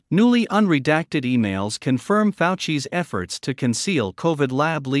Newly unredacted emails confirm Fauci's efforts to conceal COVID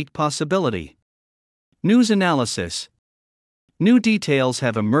lab leak possibility. News analysis. New details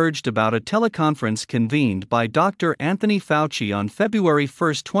have emerged about a teleconference convened by Dr. Anthony Fauci on February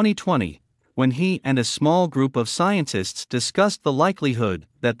 1, 2020, when he and a small group of scientists discussed the likelihood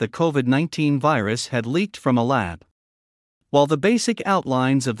that the COVID-19 virus had leaked from a lab. While the basic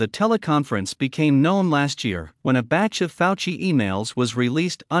outlines of the teleconference became known last year when a batch of Fauci emails was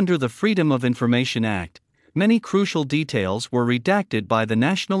released under the Freedom of Information Act, many crucial details were redacted by the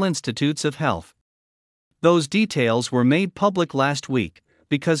National Institutes of Health. Those details were made public last week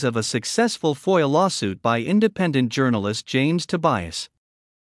because of a successful FOIA lawsuit by independent journalist James Tobias.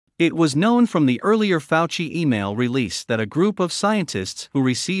 It was known from the earlier Fauci email release that a group of scientists who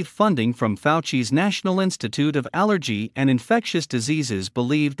received funding from Fauci's National Institute of Allergy and Infectious Diseases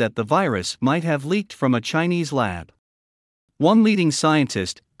believed that the virus might have leaked from a Chinese lab. One leading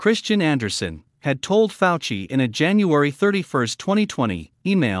scientist, Christian Andersen, had told Fauci in a January 31, 2020,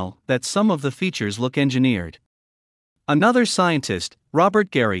 email that some of the features look engineered. Another scientist, Robert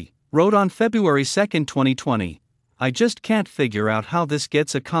Gary, wrote on February 2, 2020, "I just can't figure out how this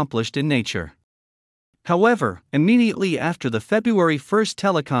gets accomplished in nature." However, immediately after the February 1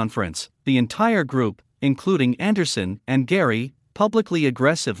 teleconference, the entire group, including Anderson and Gary, publicly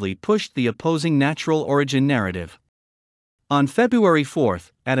aggressively pushed the opposing natural origin narrative. On February 4,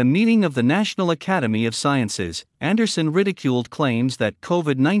 at a meeting of the National Academy of Sciences, Anderson ridiculed claims that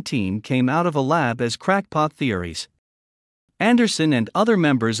COVID-19 came out of a lab as crackpot theories. Anderson and other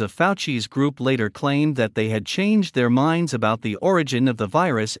members of Fauci's group later claimed that they had changed their minds about the origin of the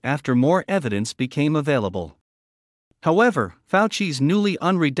virus after more evidence became available. However, Fauci's newly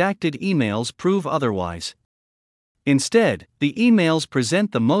unredacted emails prove otherwise. Instead, the emails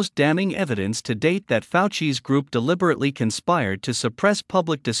present the most damning evidence to date that Fauci's group deliberately conspired to suppress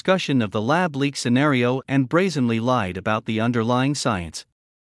public discussion of the lab leak scenario and brazenly lied about the underlying science.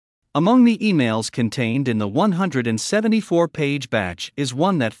 Among the emails contained in the 174-page batch is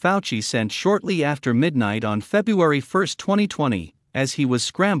one that Fauci sent shortly after midnight on February 1, 2020, as he was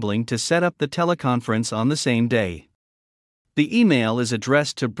scrambling to set up the teleconference on the same day. The email is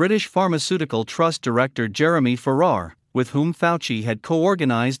addressed to British Pharmaceutical Trust Director Jeremy Farrar, with whom Fauci had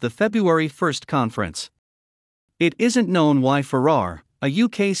co-organized the February 1 conference. It isn't known why Farrar, a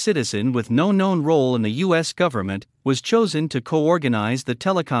UK citizen with no known role in the US government, was chosen to co-organize the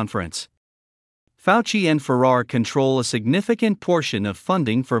teleconference. Fauci and Farrar control a significant portion of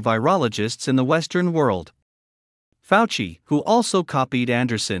funding for virologists in the Western world. Fauci, who also copied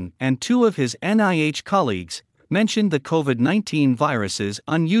Anderson and two of his NIH colleagues, mentioned the COVID-19 virus's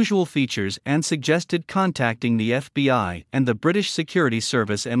unusual features and suggested contacting the FBI and the British Security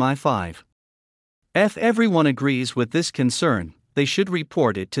Service MI5. If everyone agrees with this concern, they should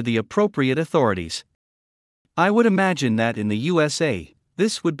report it to the appropriate authorities. I would imagine that in the USA,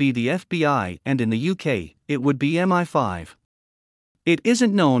 this would be the FBI, and in the UK, it would be MI5. It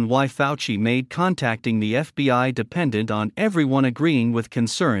isn't known why Fauci made contacting the FBI dependent on everyone agreeing with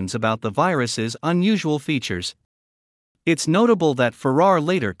concerns about the virus's unusual features. It's notable that Farrar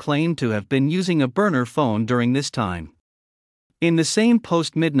later claimed to have been using a burner phone during this time. In the same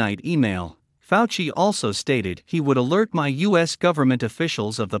post-midnight email, Fauci also stated he would alert my U.S. government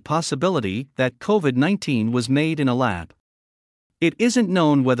officials of the possibility that COVID-19 was made in a lab. It isn't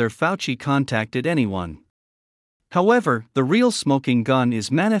known whether Fauci contacted anyone. However, the real smoking gun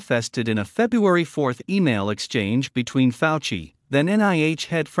is manifested in a February 4 email exchange between Fauci, then NIH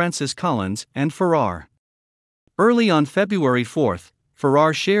head Francis Collins, and Farrar. Early on February 4,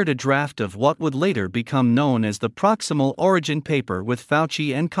 Farrar shared a draft of what would later become known as the Proximal Origin paper with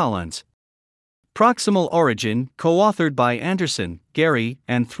Fauci and Collins. Proximal Origin, co-authored by Anderson, Gary,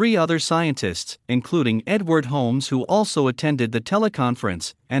 and three other scientists, including Edward Holmes, who also attended the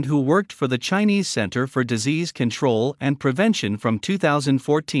teleconference, and who worked for the Chinese Center for Disease Control and Prevention from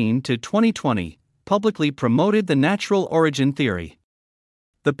 2014 to 2020, publicly promoted the natural origin theory.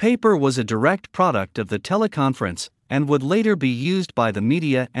 The paper was a direct product of the teleconference, and would later be used by the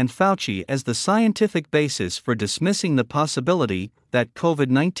media and Fauci as the scientific basis for dismissing the possibility that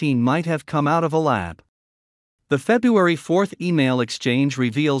COVID-19 might have come out of a lab. The February 4 email exchange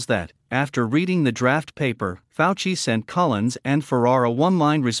reveals that, after reading the draft paper, Fauci sent Collins and Farrar a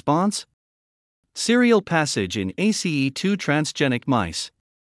one-line response. Serial passage in ACE2 transgenic mice.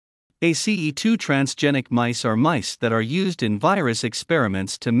 ACE2 transgenic mice are mice that are used in virus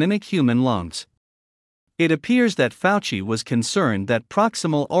experiments to mimic human lungs. It appears that Fauci was concerned that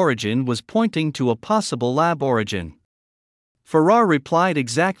proximal origin was pointing to a possible lab origin. Farrar replied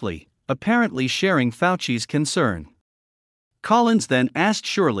exactly, apparently sharing Fauci's concern. Collins then asked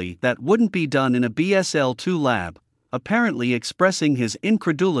surely that wouldn't be done in a BSL-2 lab, apparently expressing his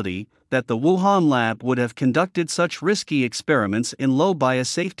incredulity that the Wuhan lab would have conducted such risky experiments in low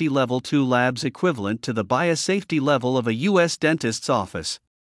biosafety level 2 labs equivalent to the biosafety level of a U.S. dentist's office.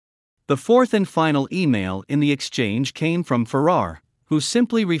 The fourth and final email in the exchange came from Farrar, who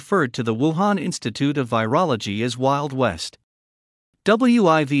simply referred to the Wuhan Institute of Virology as Wild West.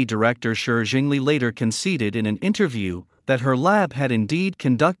 WIV Director Shi Jingli later conceded in an interview that her lab had indeed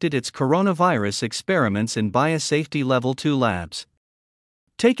conducted its coronavirus experiments in biosafety level 2 labs.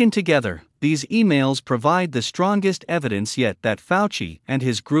 Taken together, these emails provide the strongest evidence yet that Fauci and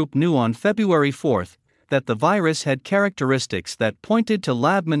his group knew on February 4 that the virus had characteristics that pointed to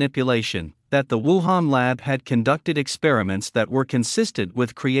lab manipulation, that the Wuhan lab had conducted experiments that were consistent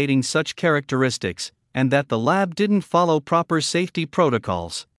with creating such characteristics, and that the lab didn't follow proper safety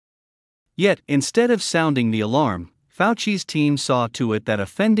protocols. Yet, instead of sounding the alarm, Fauci's team saw to it that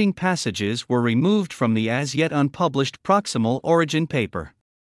offending passages were removed from the as-yet unpublished proximal origin paper.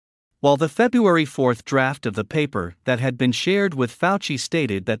 While the February 4 draft of the paper that had been shared with Fauci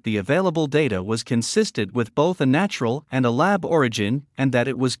stated that the available data was consistent with both a natural and a lab origin and that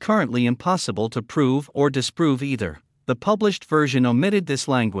it was currently impossible to prove or disprove either, the published version omitted this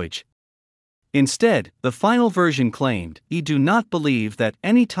language. Instead, the final version claimed, "I do not believe that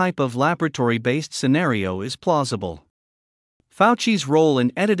any type of laboratory-based scenario is plausible." Fauci's role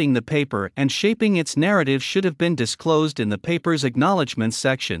in editing the paper and shaping its narrative should have been disclosed in the paper's acknowledgments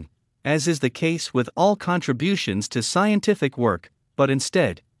section, as is the case with all contributions to scientific work, but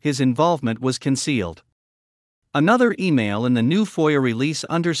instead, his involvement was concealed. Another email in the new FOIA release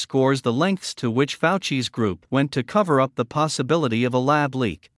underscores the lengths to which Fauci's group went to cover up the possibility of a lab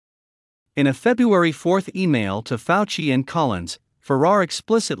leak. In a February 4 email to Fauci and Collins, Farrar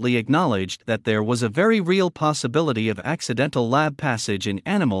explicitly acknowledged that there was a very real possibility of accidental lab passage in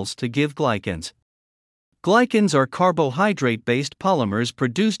animals to give glycans. Glycans are carbohydrate-based polymers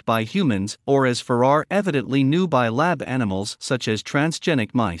produced by humans or, as Farrar evidently knew, by lab animals such as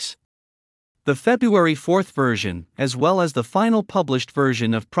transgenic mice. The February 4 version, as well as the final published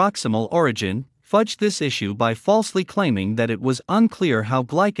version of Proximal Origin, fudged this issue by falsely claiming that it was unclear how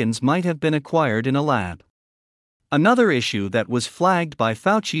glycans might have been acquired in a lab. Another issue that was flagged by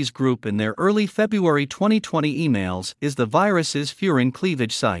Fauci's group in their early February 2020 emails is the virus's furin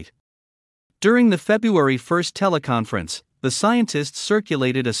cleavage site. During the February 1 teleconference, the scientists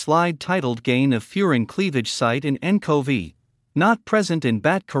circulated a slide titled "Gain of Furin Cleavage Site in nCoV, not present in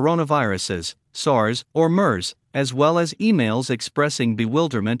bat coronaviruses, SARS or MERS," as well as emails expressing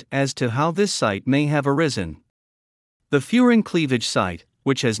bewilderment as to how this site may have arisen. The furin cleavage site,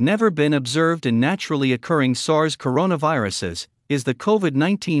 which has never been observed in naturally occurring SARS coronaviruses, is the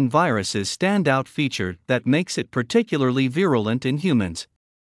COVID-19 virus's standout feature that makes it particularly virulent in humans.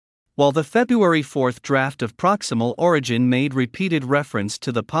 While the February 4 draft of Proximal Origin made repeated reference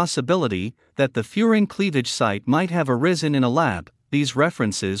to the possibility that the furin cleavage site might have arisen in a lab, these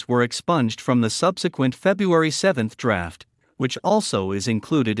references were expunged from the subsequent February 7 draft, which also is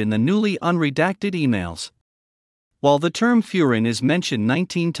included in the newly unredacted emails. While the term furin is mentioned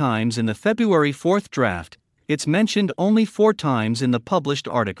 19 times in the February 4 draft, it's mentioned only 4 times in the published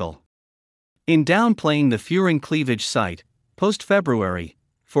article. In downplaying the furin cleavage site, post-February,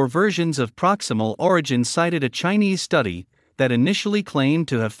 4 versions of Proximal Origin cited a Chinese study that initially claimed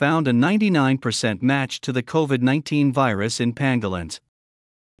to have found a 99% match to the COVID-19 virus in pangolins.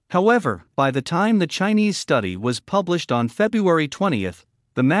 However, by the time the Chinese study was published on February 20,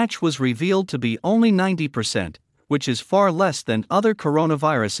 the match was revealed to be only 90%, which is far less than other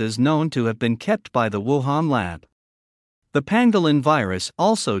coronaviruses known to have been kept by the Wuhan lab. The pangolin virus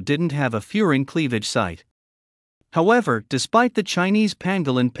also didn't have a furin cleavage site. However, despite the Chinese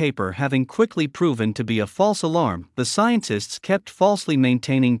pangolin paper having quickly proven to be a false alarm, the scientists kept falsely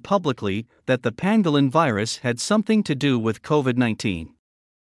maintaining publicly that the pangolin virus had something to do with COVID-19.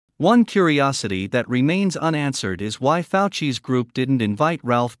 One curiosity that remains unanswered is why Fauci's group didn't invite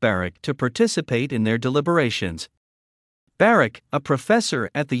Ralph Baric to participate in their deliberations. Baric, a professor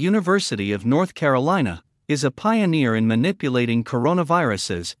at the University of North Carolina, is a pioneer in manipulating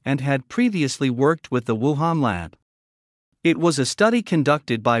coronaviruses and had previously worked with the Wuhan lab. It was a study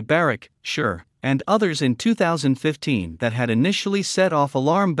conducted by Baric, Shi, and others in 2015 that had initially set off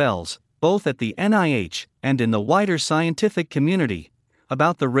alarm bells, both at the NIH and in the wider scientific community,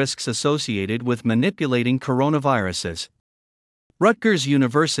 about the risks associated with manipulating coronaviruses. Rutgers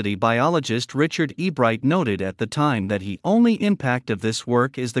University biologist Richard Ebright noted at the time that the only impact of this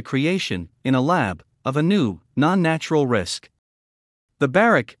work is the creation, in a lab, of a new, non-natural risk. The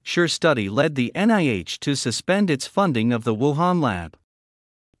Barrick-Sure study led the NIH to suspend its funding of the Wuhan lab.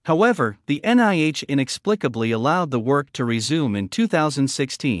 However, the NIH inexplicably allowed the work to resume in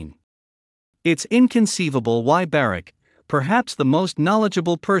 2016. It's inconceivable why Barrick, perhaps the most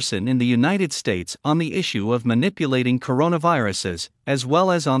knowledgeable person in the United States on the issue of manipulating coronaviruses, as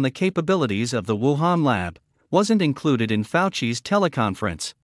well as on the capabilities of the Wuhan lab, wasn't included in Fauci's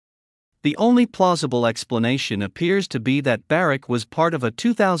teleconference. The only plausible explanation appears to be that Barrick was part of a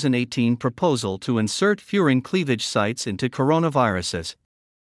 2018 proposal to insert furin cleavage sites into coronaviruses.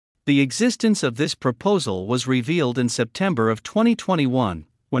 The existence of this proposal was revealed in September of 2021,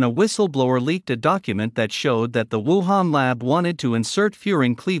 when a whistleblower leaked a document that showed that the Wuhan lab wanted to insert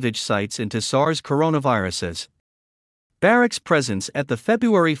furin cleavage sites into SARS coronaviruses. Barrick's presence at the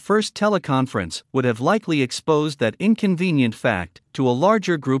February 1 teleconference would have likely exposed that inconvenient fact to a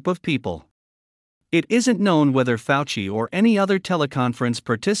larger group of people. It isn't known whether Fauci or any other teleconference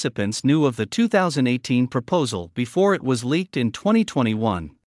participants knew of the 2018 proposal before it was leaked in 2021.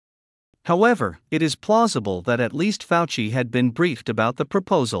 However, it is plausible that at least Fauci had been briefed about the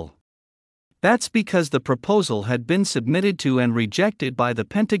proposal. That's because the proposal had been submitted to and rejected by the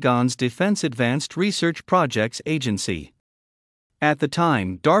Pentagon's Defense Advanced Research Projects Agency. At the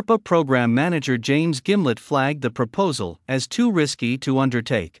time, DARPA program manager James Gimlet flagged the proposal as too risky to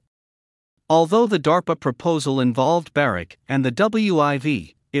undertake. Although the DARPA proposal involved Barrick and the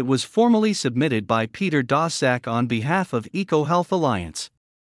WIV, it was formally submitted by Peter Daszak on behalf of EcoHealth Alliance.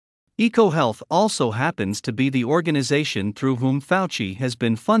 EcoHealth also happens to be the organization through whom Fauci has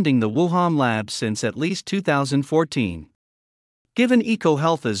been funding the Wuhan lab since at least 2014. Given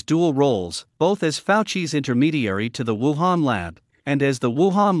EcoHealth's dual roles, both as Fauci's intermediary to the Wuhan lab, and as the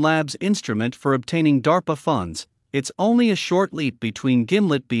Wuhan lab's instrument for obtaining DARPA funds, it's only a short leap between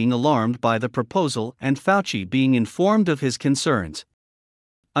Gimlet being alarmed by the proposal and Fauci being informed of his concerns.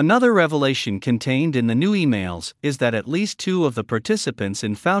 Another revelation contained in the new emails is that at least two of the participants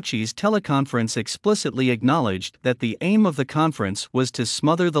in Fauci's teleconference explicitly acknowledged that the aim of the conference was to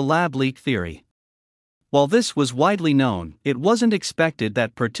smother the lab leak theory. While this was widely known, it wasn't expected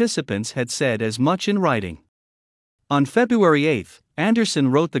that participants had said as much in writing. On February 8,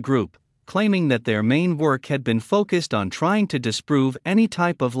 Anderson wrote the group, claiming that their main work had been focused on trying to disprove any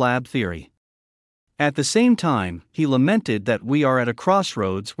type of lab theory. At the same time, he lamented that we are at a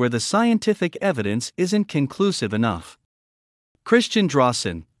crossroads where the scientific evidence isn't conclusive enough. Christian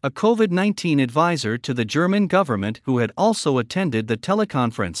Drosten, a COVID-19 advisor to the German government who had also attended the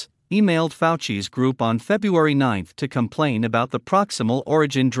teleconference, emailed Fauci's group on February 9 to complain about the proximal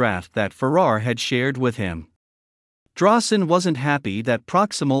origin draft that Farrar had shared with him. Drosten wasn't happy that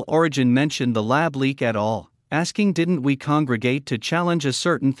proximal origin mentioned the lab leak at all, asking didn't we congregate to challenge a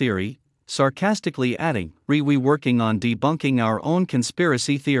certain theory, sarcastically adding, we working on debunking our own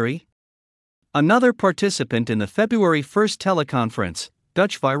conspiracy theory? Another participant in the February 1 teleconference,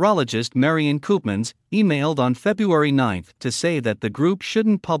 Dutch virologist Marion Koopmans, emailed on February 9 to say that the group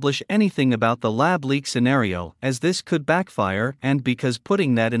shouldn't publish anything about the lab leak scenario as this could backfire and because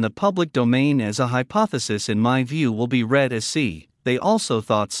putting that in the public domain as a hypothesis in my view will be read as they also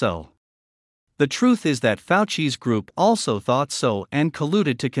thought so. The truth is that Fauci's group also thought so and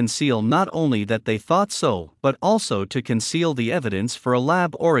colluded to conceal not only that they thought so, but also to conceal the evidence for a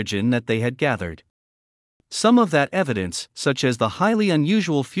lab origin that they had gathered. Some of that evidence, such as the highly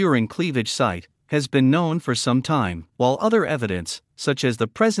unusual furin cleavage site, has been known for some time, while other evidence, such as the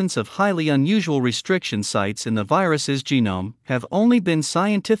presence of highly unusual restriction sites in the virus's genome, have only been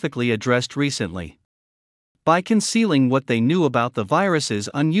scientifically addressed recently. By concealing what they knew about the virus's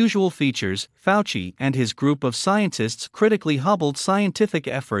unusual features, Fauci and his group of scientists critically hobbled scientific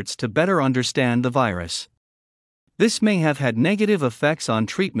efforts to better understand the virus. This may have had negative effects on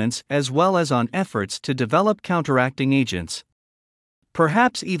treatments as well as on efforts to develop counteracting agents.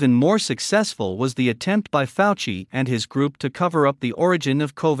 Perhaps even more successful was the attempt by Fauci and his group to cover up the origin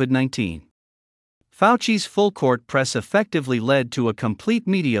of COVID-19. Fauci's full-court press effectively led to a complete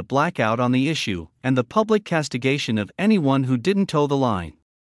media blackout on the issue and the public castigation of anyone who didn't toe the line.